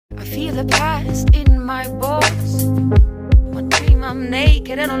feel the past in my bones. One dream I'm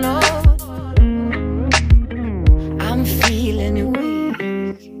naked and alone. I'm feeling weak.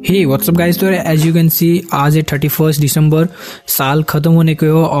 Hey, what's up guys? तो as you can see आज है 31 दिसंबर, साल खत्म होने को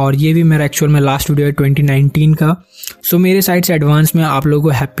हो और ये भी मेरा एक्चुअल में लास्ट वीडियो है 2019 का। सो मेरे साइड से एडवांस में आप लोगों को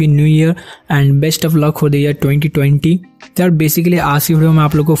happy new year and best of luck for the year 2020। यार बेसिकली आज की वीडियो में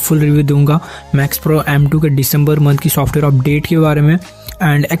आप लोगों को फुल रिव्यू दूंगा मैक्स प्रो M2 के दिसंबर मंथ की सॉफ्टवेयर अपडेट के बारे में।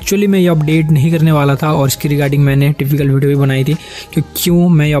 एंड एक्चुअली मैं ये अपडेट नहीं करने वाला था और इसकी रिगार्डिंग मैंने टिपिकल वीडियो भी बनाई थी कि क्यों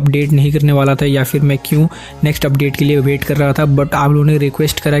मैं ये अपडेट नहीं करने वाला था या फिर मैं क्यों नेक्स्ट अपडेट के लिए वेट कर रहा था। बट आप लोगों ने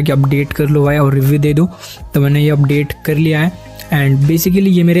रिक्वेस्ट करा कि अपडेट कर लो भाई और रिव्यू दे दो, तो मैंने ये अपडेट कर लिया है। एंड बेसिकली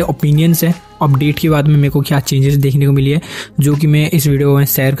ये मेरे ओपिनियंस है अपडेट के बाद में मेरे को क्या चेंजेस देखने को मिली है जो कि मैं इस वीडियो में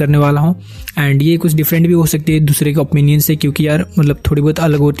शेयर करने वाला हूँ। एंड ये कुछ डिफरेंट भी हो सकती है दूसरे के ओपिनियन से, क्योंकि यार मतलब थोड़ी बहुत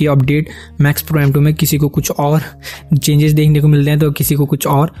अलग होती है अपडेट मैक्स प्रो M2 में। किसी को कुछ और चेंजेस देखने को मिलते हैं तो किसी को कुछ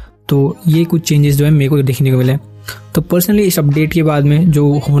और, तो ये कुछ चेंजेस जो है मेरे को देखने को मिले। तो पर्सनली इस अपडेट के बाद में जो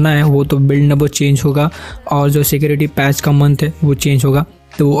होना है वो तो बिल्ड नंबर चेंज होगा और जो सिक्योरिटी पैच का मंथ है वो चेंज होगा।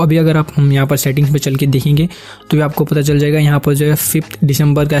 तो अभी अगर आप हम यहाँ पर सेटिंग्स पे चल के देखेंगे तो ये आपको पता चल जाएगा। यहाँ पर जो है 5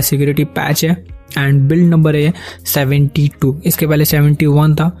 दिसंबर का सिक्योरिटी पैच है एंड बिल्ड नंबर है 72। इसके पहले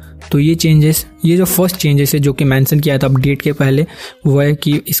 71 था। तो ये चेंजेस, ये जो फर्स्ट चेंजेस है जो कि मेंशन किया था अपडेट के पहले, वो है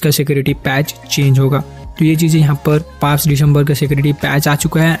कि इसका सिक्योरिटी पैच चेंज होगा। तो ये चीज़ें यहाँ पर 5 दिसंबर का सिक्योरिटी पैच आ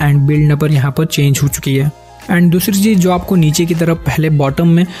चुका है एंड बिल्ड नंबर यहाँ पर चेंज हो चुकी है। एंड दूसरी चीज़ जो आपको नीचे की तरफ पहले बॉटम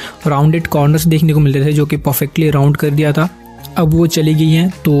में राउंडेड कॉर्नर्स देखने को मिलते थे जो कि परफेक्टली राउंड कर दिया था, अब वो चली गई हैं।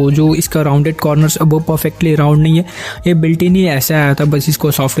 तो जो इसका राउंडेड कॉर्नर्स अब वो परफेक्टली राउंड नहीं है, ये बिल्ट इन ही ऐसा आया था, बस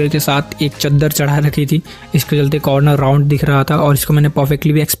इसको सॉफ्टवेयर के साथ एक चद्दर चढ़ा रखी थी, इसके चलते कॉर्नर राउंड दिख रहा था। और इसको मैंने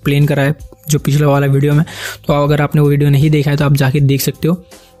परफेक्टली भी एक्सप्लेन करा है जो पिछले वाला वीडियो में, तो अगर आपने वो वीडियो नहीं देखा है तो आप जाके देख सकते हो।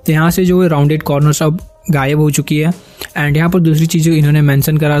 तो यहाँ से जो राउंडेड कॉर्नर्स अब गायब हो चुकी है। एंड यहाँ पर दूसरी चीज़ जो इन्होंने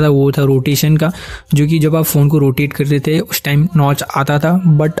मेंशन करा था वो था रोटेशन का, जो कि जब आप फ़ोन को रोटेट करते थे उस टाइम नॉच आता था,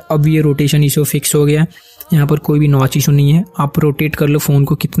 बट अब ये रोटेशन इशू फिक्स हो गया है। यहाँ पर कोई भी नॉच इशू नहीं है, आप रोटेट कर लो फ़ोन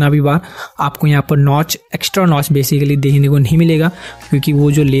को कितना भी बार, आपको यहाँ पर नॉच, एक्स्ट्रा नॉच बेसिकली देखने को नहीं मिलेगा, क्योंकि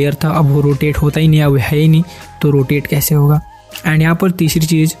वो जो लेयर था अब वो रोटेट होता ही नहीं, अब है ही नहीं, तो रोटेट कैसे होगा। एंड यहाँ पर तीसरी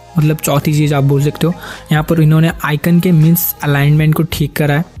चीज़, मतलब चौथी चीज़ आप बोल सकते हो, यहाँ पर इन्होंने आइकन के मिस अलाइनमेंट को ठीक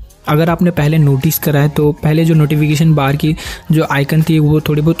करा है। अगर आपने पहले नोटिस करा है तो पहले जो नोटिफिकेशन बार की जो आइकन थी वो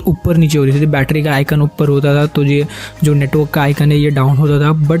थोड़ी बहुत ऊपर नीचे हो रही थी, बैटरी का आइकन ऊपर होता था तो ये जो नेटवर्क का आइकन है ये डाउन होता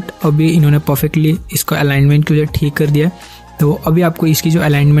था। बट अभी इन्होंने परफेक्टली इसको अलाइनमेंट को जो ठीक कर दिया, तो अभी आपको इसकी जो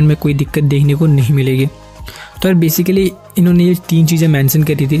अलाइनमेंट में कोई दिक्कत देखने को नहीं मिलेगी। तो यार बेसिकली इन्होंने ये 3 चीज़ें मेंशन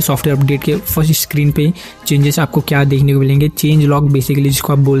करी थी सॉफ्टवेयर अपडेट के फर्स्ट स्क्रीन पे। चेंजेस आपको क्या देखने को मिलेंगे, चेंज लॉग बेसिकली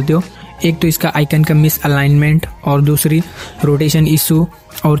जिसको आप बोलते हो, एक तो इसका आइकन का मिस अलाइनमेंट और दूसरी रोटेशन इशू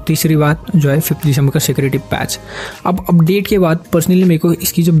और तीसरी बात जो है 5 दिसंबर का सिक्योरिटी पैच। अब अपडेट के बाद पर्सनली मेरे को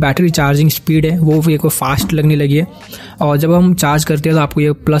इसकी जो बैटरी चार्जिंग स्पीड है वो मेरे को फास्ट लगने लगी है। और जब हम चार्ज करते हैं तो आपको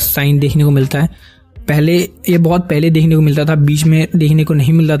ये प्लस साइन देखने को मिलता है। पहले ये बहुत पहले देखने को मिलता था, बीच में देखने को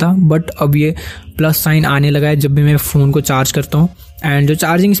नहीं मिलता था, बट अब ये प्लस साइन आने लगा है जब भी मैं फ़ोन को चार्ज करता हूँ। एंड जो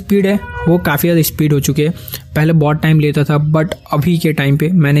चार्जिंग स्पीड है वो काफ़ी ज़्यादा स्पीड हो चुकी है, पहले बहुत टाइम लेता था बट अभी के टाइम पे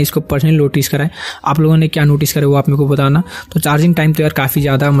मैंने इसको पर्सनली नोटिस करा है। आप लोगों ने क्या नोटिस करा वो आप मेरे को बताना। तो चार्जिंग टाइम तो यार काफ़ी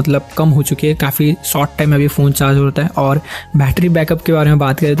ज़्यादा मतलब कम हो चुकी है, काफ़ी शॉर्ट टाइम में अभी फ़ोन चार्ज होता है। और बैटरी बैकअप के बारे में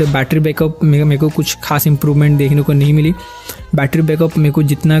बात करें तो बैटरी बैकअप मेरे को कुछ खास इंप्रूवमेंट देखने को नहीं मिली। बैटरी बैकअप मेरे को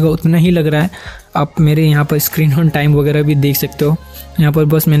जितना का उतना ही लग रहा है। आप मेरे यहाँ पर स्क्रीन ऑन टाइम वगैरह भी देख सकते हो, यहाँ पर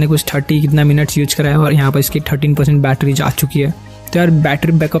बस मैंने कुछ 30 कितना मिनट्स यूज करा है और यहाँ पर इसकी 13% बैटरी जा चुकी है। तो यार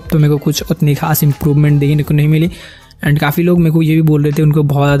बैटरी बैकअप तो मेरे को कुछ उतनी खास इंप्रूवमेंट देखने को नहीं मिली। एंड काफ़ी लोग मेरे को ये भी बोल रहे थे उनको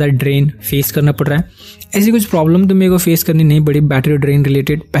बहुत ज़्यादा ड्रेन फेस करना पड़ रहा है। ऐसी कुछ प्रॉब्लम तो मेरे को फेस करनी नहीं पड़ी बैटरी ड्रेन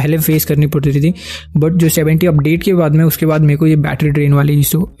रिलेटेड, पहले फेस करनी पड़ती थी, बट जो 70 अपडेट के बाद में उसके बाद मेरे को ये बैटरी ड्रेन वाली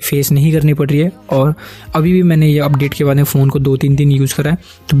इशू फेस नहीं करनी पड़ रही है। और अभी भी मैंने ये अपडेट के बाद में फ़ोन को 2-3 दिन यूज़ करा है,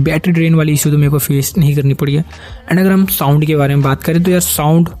 तो बैटरी ड्रेन वाली इशू तो मेरे को फेस नहीं करनी पड़ी है। एंड अगर हम साउंड के बारे में बात करें तो यार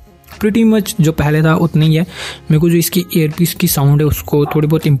साउंड प्रीटी मच जो पहले था उतना ही है। मेरे को जो इसकी ईयरपीस की साउंड है उसको थोड़ी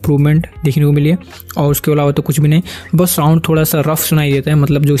बहुत इंप्रूवमेंट देखने को मिली है और उसके अलावा तो कुछ भी नहीं, बस साउंड थोड़ा सा रफ सुनाई देता है,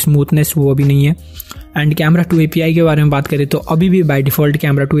 मतलब जो स्मूथनेस वो अभी नहीं है। एंड कैमरा 2 API के बारे में बात करें तो अभी भी by default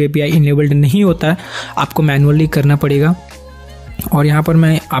camera 2 API enabled नहीं होता है, आपको मैनुअली करना पड़ेगा। और यहाँ पर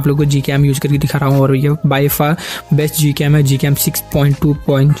मैं आप लोगों को Gcam यूज़ करके दिखा रहा हूँ और ये बाय फार बेस्ट Gcam है, Gcam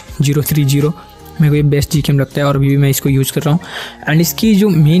 6.2.030 मेरे को ये बेस्ट Gcam लगता है और अभी भी मैं इसको यूज़ कर रहा हूँ। एंड इसकी जो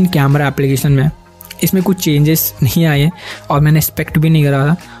मेन कैमरा एप्लीकेशन में इसमें कुछ चेंजेस नहीं आए हैं और मैंने एक्सपेक्ट भी नहीं करा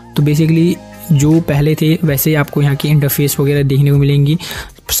था। तो बेसिकली जो पहले थे वैसे ही आपको यहाँ की इंटरफेस वगैरह देखने को मिलेंगी,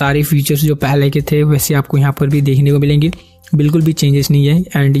 सारे फीचर्स जो पहले के थे वैसे आपको यहाँ पर भी देखने को मिलेंगी, बिल्कुल भी चेंजेस नहीं है।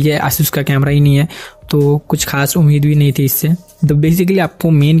 एंड ये Asus का कैमरा ही नहीं है, तो कुछ खास उम्मीद भी नहीं थी इससे। तो बेसिकली आपको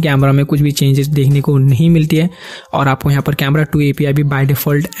मेन कैमरा में कुछ भी चेंजेस देखने को नहीं मिलती है और आपको यहाँ पर कैमरा 2 API भी बाय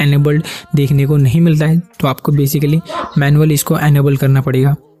डिफ़ॉल्ट एनेबल्ड देखने को नहीं मिलता है, तो आपको बेसिकली मैनुअली इसको एनेबल करना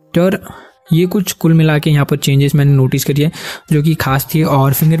पड़ेगा। तो और ये कुछ कुल मिला के यहाँ पर चेंजेस मैंने नोटिस करी है जो कि खास थी।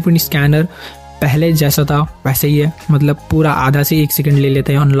 और फिंगरप्रिंट स्कैनर पहले जैसा था वैसे ही है, मतलब पूरा आधा से 1 सेकंड ले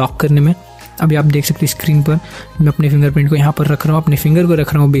लेते हैं अनलॉक करने में। अभी आप देख सकते हैं स्क्रीन पर मैं अपने फिंगरप्रिंट को यहाँ पर रख रहा हूँ, अपने फिंगर को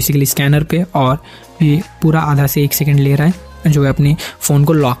रख रहा हूँ बेसिकली स्कैनर पे, और ये पूरा आधा से 1 सेकंड ले रहा है जो है अपने फ़ोन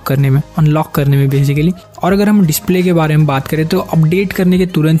को लॉक करने में, अनलॉक करने में बेसिकली। और अगर हम डिस्प्ले के बारे में बात करें तो अपडेट करने के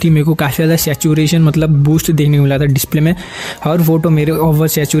तुरंत ही मेरे को काफ़ी ज़्यादा सैचुरेशन मतलब बूस्ट देखने को मिला था डिस्प्ले में। हर फोटो मेरे ओवर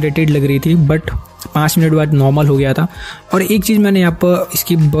सैचुरेटेड लग रही थी, बट 5 मिनट बाद नॉर्मल हो गया था। और एक चीज़ मैंने यहाँ पर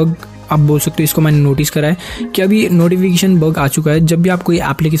इसकी बग आप बोल सकते हो इसको मैंने नोटिस करा है कि अभी नोटिफिकेशन बग आ चुका है। जब भी आप कोई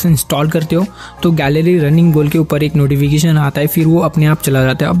एप्लीकेशन इंस्टॉल करते हो तो गैलरी रनिंग बोल के ऊपर एक नोटिफिकेशन आता है, फिर वो अपने आप चला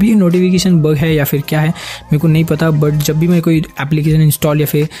जाता है। अब ये नोटिफिकेशन बग है या फिर क्या है मेरे को नहीं पता, बट जब भी मैं कोई एप्लीकेशन इंस्टॉल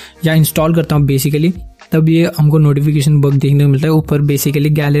या इंस्टॉल करता हूँ बेसिकली, तब ये हमको नोटिफिकेशन बग देखने को मिलता है। ऊपर बेसिकली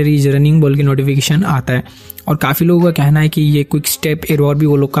गैलरी इज रनिंग बोल के नोटिफिकेशन आता है। और काफ़ी लोगों का कहना है कि ये क्विक स्टेप एरर भी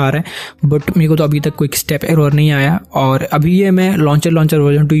वो लोग का आ रहा है, बट मेरे को तो अभी तक क्विक स्टेप एरर नहीं आया। और अभी ये मैं लॉन्चर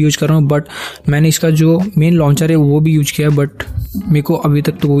वर्जन 2 यूज़ कर रहा हूँ, बट मैंने इसका जो मेन लॉन्चर है वो भी यूज किया, बट मेरे को अभी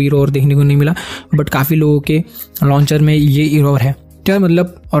तक तो वो एरर देखने को नहीं मिला। बट काफ़ी लोगों के लॉन्चर में ये एरर है। क्या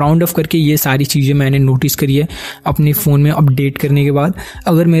मतलब राउंड ऑफ करके ये सारी चीज़ें मैंने नोटिस करी है अपने फ़ोन में अपडेट करने के बाद।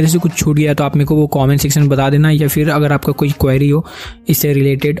 अगर मेरे से कुछ छूट गया तो आप मेरे को वो कमेंट सेक्शन में बता देना, या फिर अगर आपका कोई क्वेरी हो इससे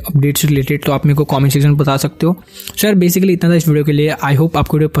रिलेटेड, अपडेट से रिलेटेड, तो आप मेरे को कमेंट सेक्शन में बता सकते हो। सो यार बेसिकली इतना था इस वीडियो के लिए। आई होप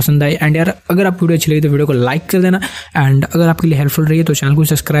आपको वीडियो पसंद आई, एंड यार अगर आपको वीडियो अच्छी लगी तो वीडियो को लाइक कर देना, एंड अगर आपके लिए हेल्पफुल रही है तो चैनल को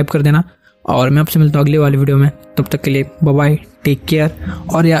सब्सक्राइब कर देना। और मैं आपसे मिलता हूँ अगले वाले वीडियो में, तब तक के लिए बाय बाय, टेक केयर,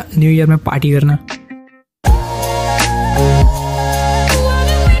 और या न्यू ईयर में पार्टी करना।